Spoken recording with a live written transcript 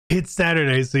It's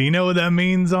Saturday, so you know what that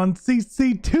means. On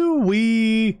CC2,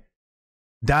 we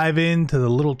dive into the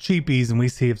little cheapies and we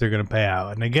see if they're going to pay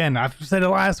out. And again, I've said it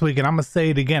last week and I'm going to say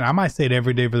it again. I might say it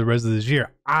every day for the rest of this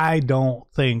year. I don't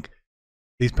think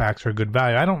these packs are good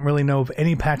value. I don't really know if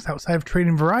any packs outside of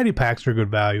trading variety packs are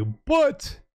good value,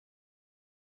 but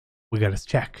we got to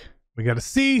check. We got to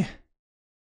see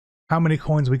how many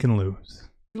coins we can lose.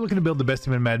 If you're looking to build the best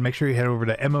team in Madden, make sure you head over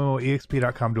to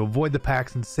MMOEXP.com to avoid the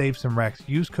packs and save some racks.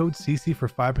 Use code CC for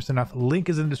 5% off. Link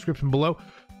is in the description below.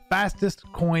 Fastest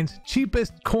coins,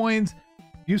 cheapest coins.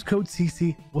 Use code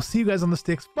CC. We'll see you guys on the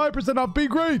sticks. 5% off. Be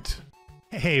great.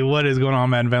 Hey, what is going on,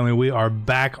 Madden family? We are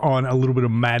back on a little bit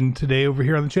of Madden today over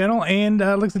here on the channel. And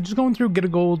like I said, just going through get a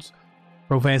golds,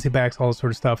 pro fantasy packs, all this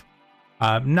sort of stuff.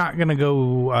 Not going to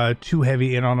go too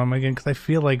heavy in on them again because I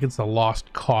feel like it's a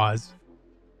lost cause.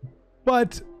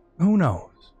 But who knows,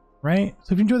 right?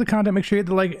 So if you enjoy the content, make sure you hit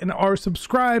the like and are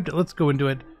subscribed. Let's go into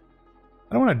it.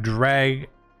 I don't want to drag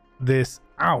this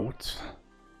out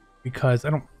because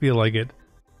I don't feel like it.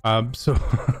 So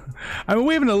I mean,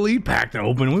 we have an elite pack to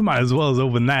open. We might as well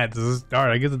open that to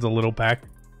start. I guess it's a little pack.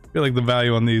 I feel like the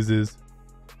value on these is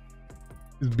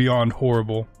beyond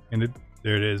horrible, and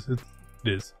there it is. It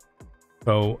is.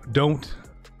 So don't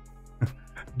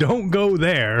go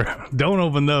there. Don't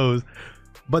open those.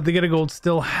 But the get a gold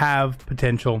still have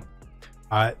potential,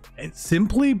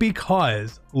 simply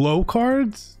because low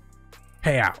cards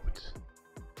pay out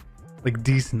like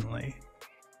decently.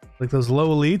 Like those low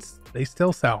elites, they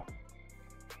still sell.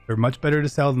 They're much better to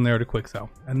sell than they are to quick sell,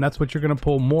 and that's what you're going to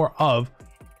pull more of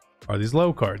are these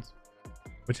low cards,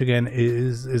 which again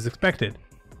is expected.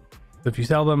 So if you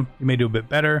sell them, you may do a bit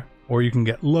better, or you can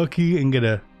get lucky and get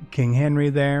a King Henry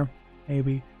there,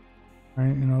 maybe.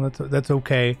 Right? You know, that's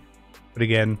okay. But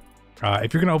again,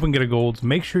 if you're going to open get a golds,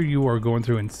 make sure you are going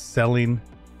through and selling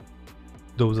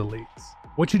those elites.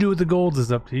 What you do with the golds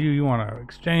is up to you. You want to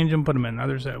exchange them, put them in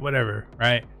another set, whatever,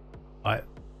 right? But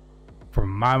for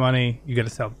my money, you got to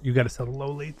sell the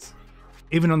low elites.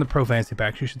 Even on the pro fantasy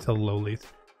packs, you should sell the low elites.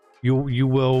 You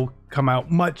will come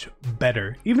out much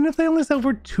better. Even if they only sell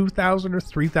for 2,000 or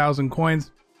 3,000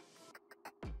 coins,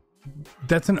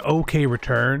 that's an okay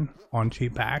return on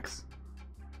cheap packs.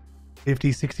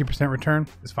 50-60% return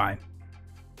is fine,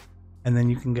 and then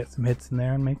you can get some hits in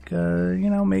there and make you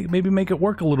know, maybe make it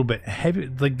work a little bit heavy.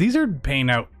 Like these are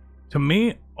paying out to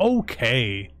me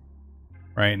okay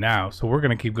right now, so we're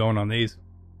gonna keep going on these.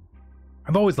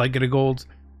 I've always liked get a golds.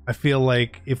 I feel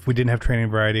like if we didn't have training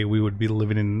variety, we would be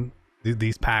living in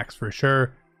these packs for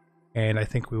sure, and I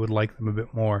think we would like them a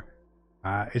bit more.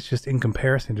 It's just in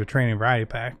comparison to training variety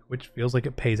pack, which feels like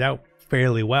it pays out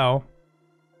fairly well.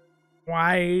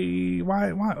 Why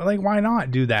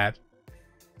not do that?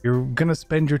 You're gonna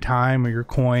spend your time or your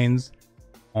coins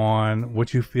on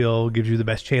what you feel gives you the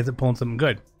best chance at pulling something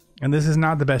good, and this is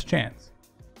not the best chance.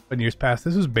 But in years past,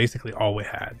 this was basically all we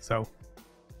had, so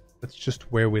that's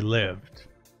just where we lived.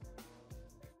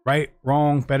 Right,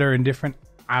 wrong, better, indifferent,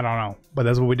 I don't know, but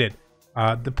that's what we did.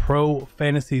 The pro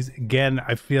fantasies, again,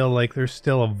 I feel like there's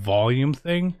still a volume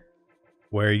thing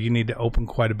where you need to open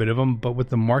quite a bit of them, but with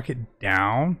the market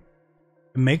down,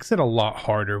 it makes it a lot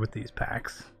harder with these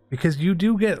packs because you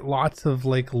do get lots of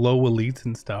like low elites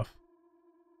and stuff.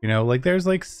 You know, like there's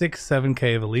like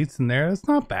 6-7k of elites in there. That's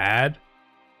not bad.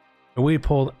 And we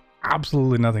pulled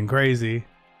absolutely nothing crazy.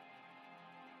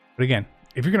 But again,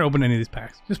 if you're going to open any of these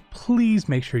packs, just please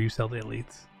make sure you sell the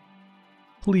elites.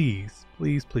 Please,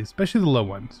 please, please. Especially the low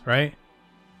ones, right?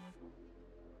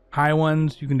 High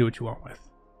ones, you can do what you want with.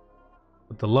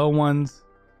 But the low ones,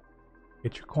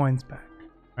 get your coins back,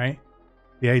 right?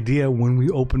 The idea when we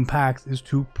open packs is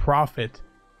to profit.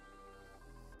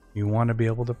 You want to be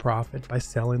able to profit by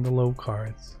selling the low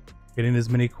cards, getting as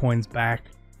many coins back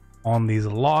on these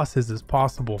losses as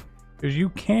possible, because you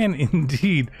can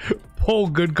indeed pull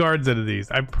good cards out of these.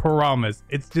 I promise.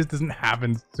 It just doesn't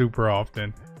happen super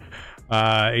often.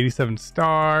 87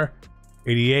 star,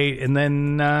 88, and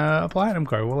then a platinum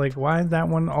card. Well, like, why is that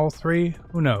one all three?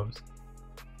 Who knows?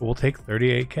 But we'll take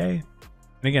 38k.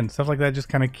 And again, stuff like that just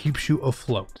kind of keeps you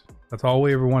afloat. That's all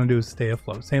we ever want to do is stay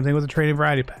afloat. Same thing with a trading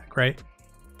variety pack, right?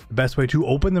 The best way to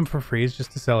open them for free is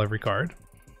just to sell every card.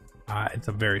 It's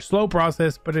a very slow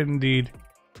process, but indeed,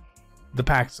 the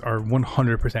packs are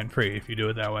 100% free if you do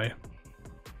it that way.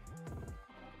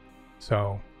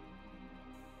 So,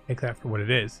 take that for what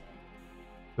it is.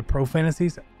 The pro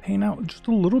fantasies paying out just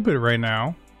a little bit right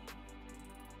now.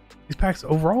 These packs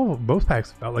overall, both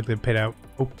packs felt like they've paid out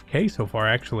okay so far,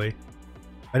 actually.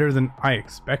 Better than I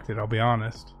expected, I'll be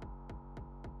honest.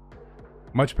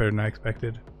 Much better than I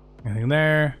expected. Anything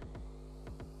there?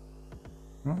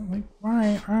 Well, like, all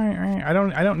right. I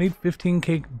don't need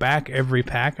 15k back every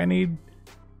pack. I need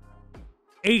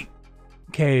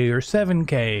 8k or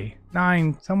 7k,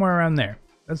 9, somewhere around there.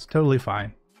 That's totally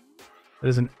fine. That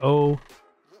is an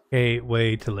okay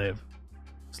way to live.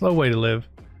 Slow way to live,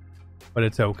 but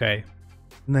it's okay.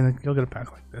 And then you'll get a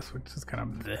pack like this, which is kind of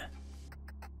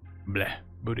bleh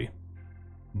booty.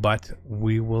 But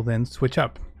we will then switch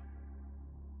up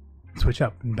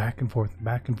and back and forth and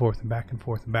back and forth and back and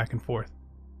forth and back and forth.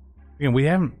 Again, we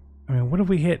haven't, I mean, what have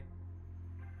we hit?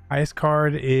 Highest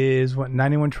card is what,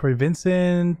 91 Troy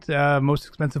Vincent. Most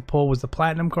expensive pull was the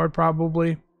platinum card,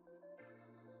 probably.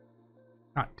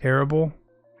 Not terrible.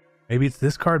 Maybe it's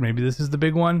this card. Maybe this is the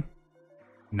big one.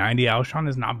 90 Alshon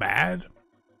is not bad.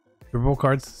 Super Bowl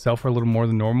cards sell for a little more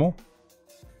than normal.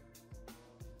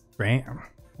 Great.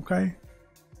 Okay.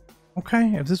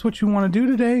 Okay. If this is what you want to do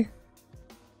today,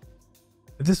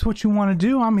 if this is what you want to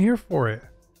do, I'm here for it.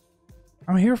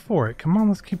 I'm here for it. Come on,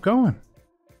 let's keep going.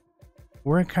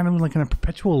 We're kind of like in a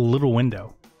perpetual little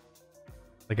window,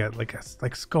 like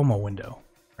ScoMo window,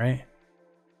 right?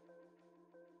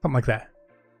 Something like that.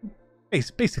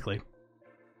 Basically,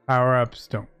 power-ups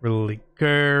don't really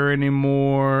care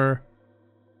anymore.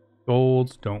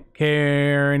 Golds don't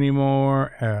care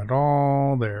anymore at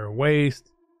all. They're a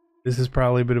waste. This is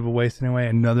probably a bit of a waste anyway.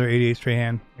 Another 88 straight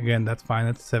hand. Again, that's fine.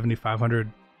 That's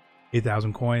 7,500,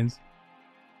 8,000 coins.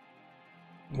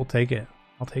 We'll take it.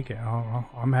 I'll take it.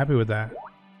 I'm happy with that.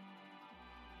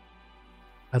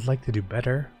 I'd like to do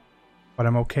better, but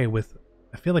I'm okay with.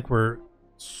 I feel like we're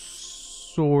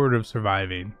sort of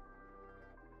surviving.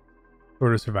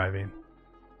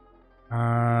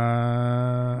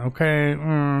 Okay.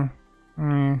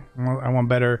 I want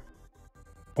better.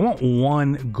 I want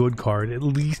one good card at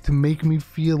least to make me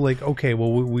feel like, okay,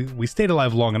 well, we stayed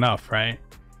alive long enough, right?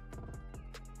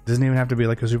 Doesn't even have to be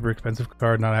like a super expensive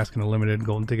card, not asking a limited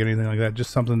golden ticket, anything like that. Just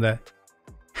something that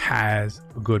has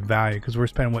a good value, because we're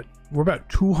spending what, we're about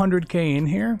 200k in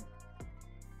here,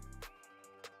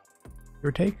 give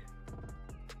or take.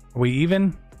 Are we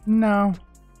even? No.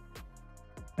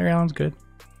 Larry Allen's good.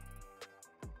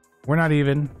 We're not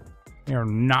even. We are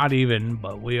not even,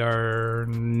 but we are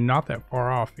not that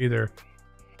far off either.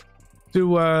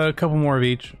 Do a couple more of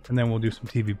each, and then we'll do some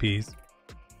TVPs.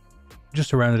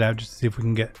 Just to round it out, just to see if we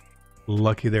can get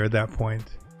lucky there at that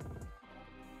point.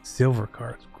 Silver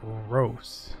cards,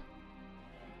 gross.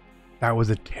 That was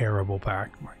a terrible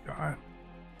pack. My God.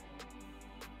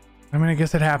 I mean, I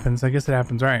guess it happens. All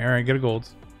right, get a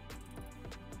golds.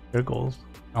 Get a golds.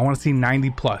 I want to see 90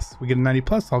 plus. We get a 90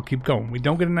 plus, I'll keep going. We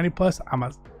don't get a 90 plus, I'm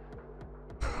a...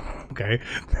 Okay,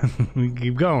 we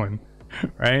keep going,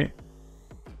 right?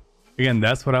 Again,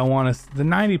 that's what I want to... The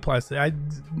 90 plus,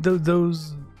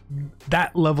 those...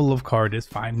 That level of card is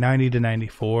fine. 90 to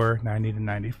 94, 90 to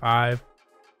 95.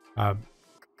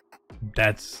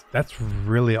 That's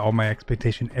really all my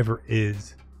expectation ever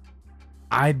is.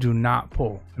 I do not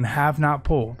pull and have not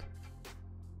pulled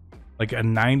like a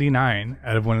 99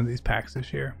 out of one of these packs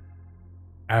this year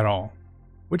at all,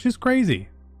 which is crazy.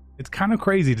 It's kind of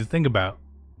crazy to think about.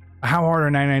 How hard are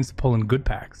 99s to pull in good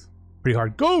packs? Pretty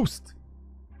hard. Ghost!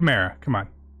 Kamara, come on.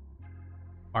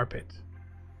 Arpit.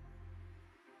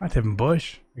 Not Tevin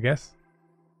Bush, I guess.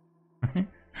 I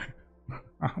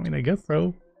mean, I guess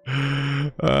so.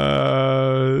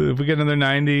 If we get another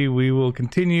 90, we will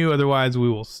continue. Otherwise, we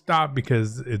will stop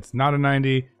because it's not a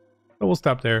 90. So we'll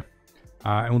stop there.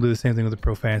 And we'll do the same thing with the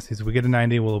Pro Fantasy. So if we get a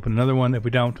 90, we'll open another one. If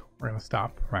we don't, we're going to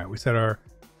stop. Right, we set our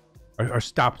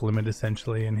stop limit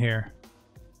essentially in here.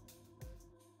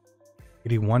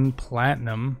 81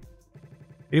 Platinum.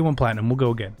 81 Platinum, we'll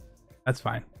go again. That's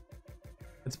fine.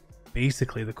 That's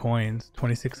basically the coins.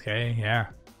 26k, yeah.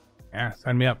 Yeah,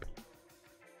 sign me up.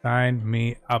 Sign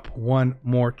me up. One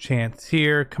more chance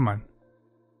here. Come on.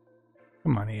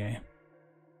 Come on, EA.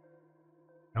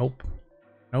 Nope.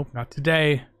 Nope, not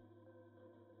today.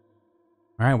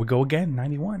 All right, we go again.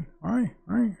 91. All right.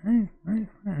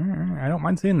 I don't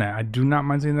mind seeing that. I do not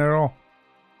mind seeing that at all.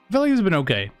 I feel like it's been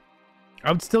okay.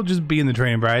 I would still just be in the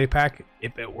training variety pack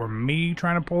if it were me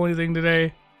trying to pull anything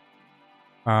today.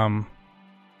 But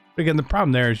again, the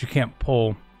problem there is you can't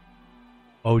pull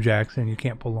Bo Jackson. You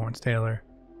can't pull Lawrence Taylor.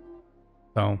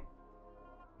 So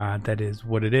that is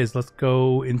what it is. Let's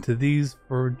go into these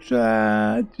for just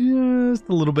a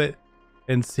little bit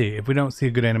and see. If we don't see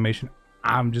a good animation,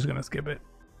 I'm just gonna skip it.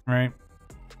 All right.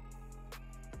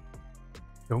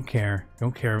 Don't care.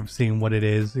 Don't care of seeing what it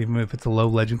is, even if it's a low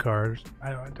legend card.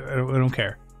 I don't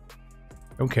care.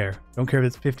 Don't care. Don't care if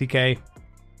it's 50k.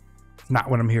 It's not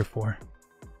what I'm here for.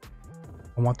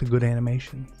 I want the good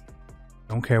animations.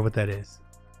 Don't care what that is.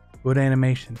 Good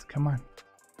animations. Come on.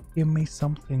 Give me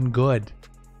something good.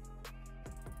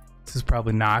 This is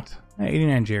probably not.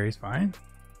 89 Jerry's fine.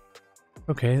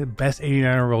 Okay, the best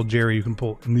 89-year-old Jerry you can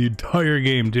pull in the entire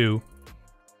game too.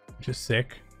 Which is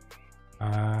sick.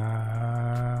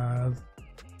 Come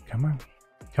on.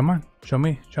 Come on. Show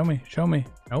me. Show me. Show me.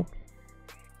 Nope.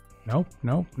 Nope.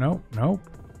 Nope. Nope. Nope.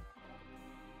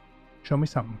 Show me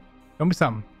something. Show me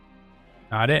something.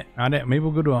 Not it. Not it. Maybe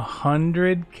we'll go to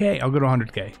 100K. I'll go to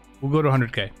 100K. We'll go to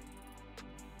 100K.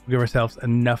 We'll give ourselves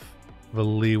enough of a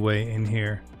leeway in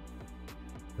here.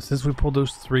 Since we pulled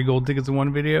those 3 gold tickets in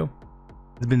one video,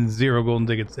 there's been 0 golden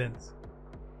tickets since.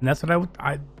 And that's what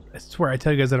I swear, I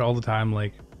tell you guys that all the time.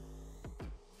 Like,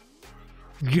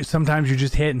 sometimes you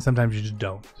just hit and sometimes you just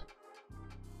don't.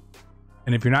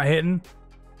 And if you're not hitting,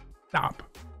 stop.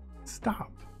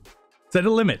 Stop. Set a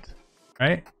limit,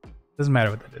 right? Doesn't matter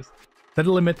what that is. Set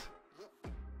a limit.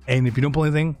 And if you don't pull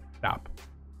anything, stop.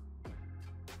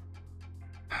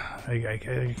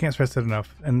 I can't stress that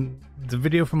enough. And the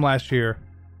video from last year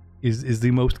is the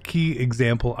most key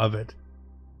example of it.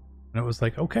 And it was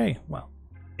like, okay, well,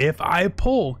 if I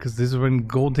pull, because this is when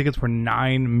gold tickets were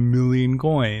 9 million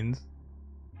coins,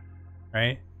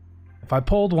 right? If I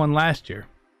pulled one last year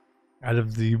out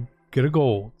of the get a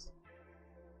golds,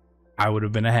 I would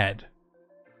have been ahead.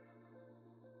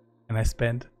 And I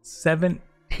spent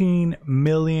 17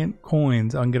 million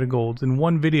coins on get a golds in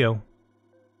one video.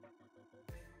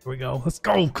 Here we go. Let's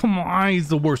go. Come on. He's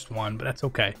the worst one, but that's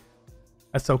okay.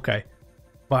 That's okay.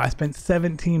 But I spent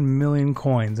 17 million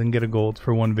coins and get a gold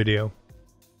for one video.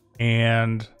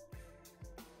 And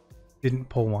didn't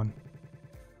pull one.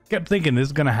 Kept thinking this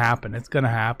is going to happen. It's going to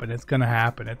happen. It's going to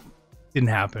happen. It didn't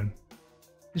happen.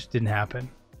 It just didn't happen.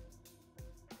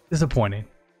 Disappointing,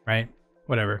 right?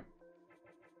 Whatever.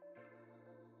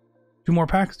 2 more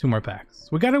packs. 2 more packs.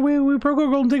 We broke our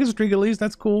golden ticket streak at least.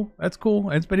 That's cool. That's cool.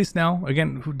 And it's Betty Snell.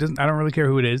 Again, who doesn't? I don't really care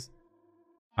who it is.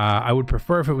 I would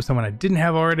prefer if it was someone I didn't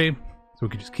have already, so we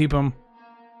could just keep them.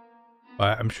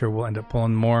 But I'm sure we'll end up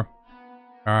pulling more.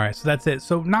 All right, so that's it.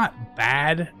 So not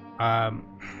bad. Not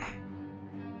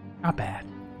bad.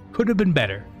 Could have been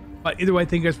better. But either way,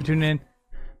 thank you guys for tuning in.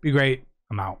 Be great.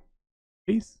 I'm out.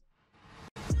 Peace.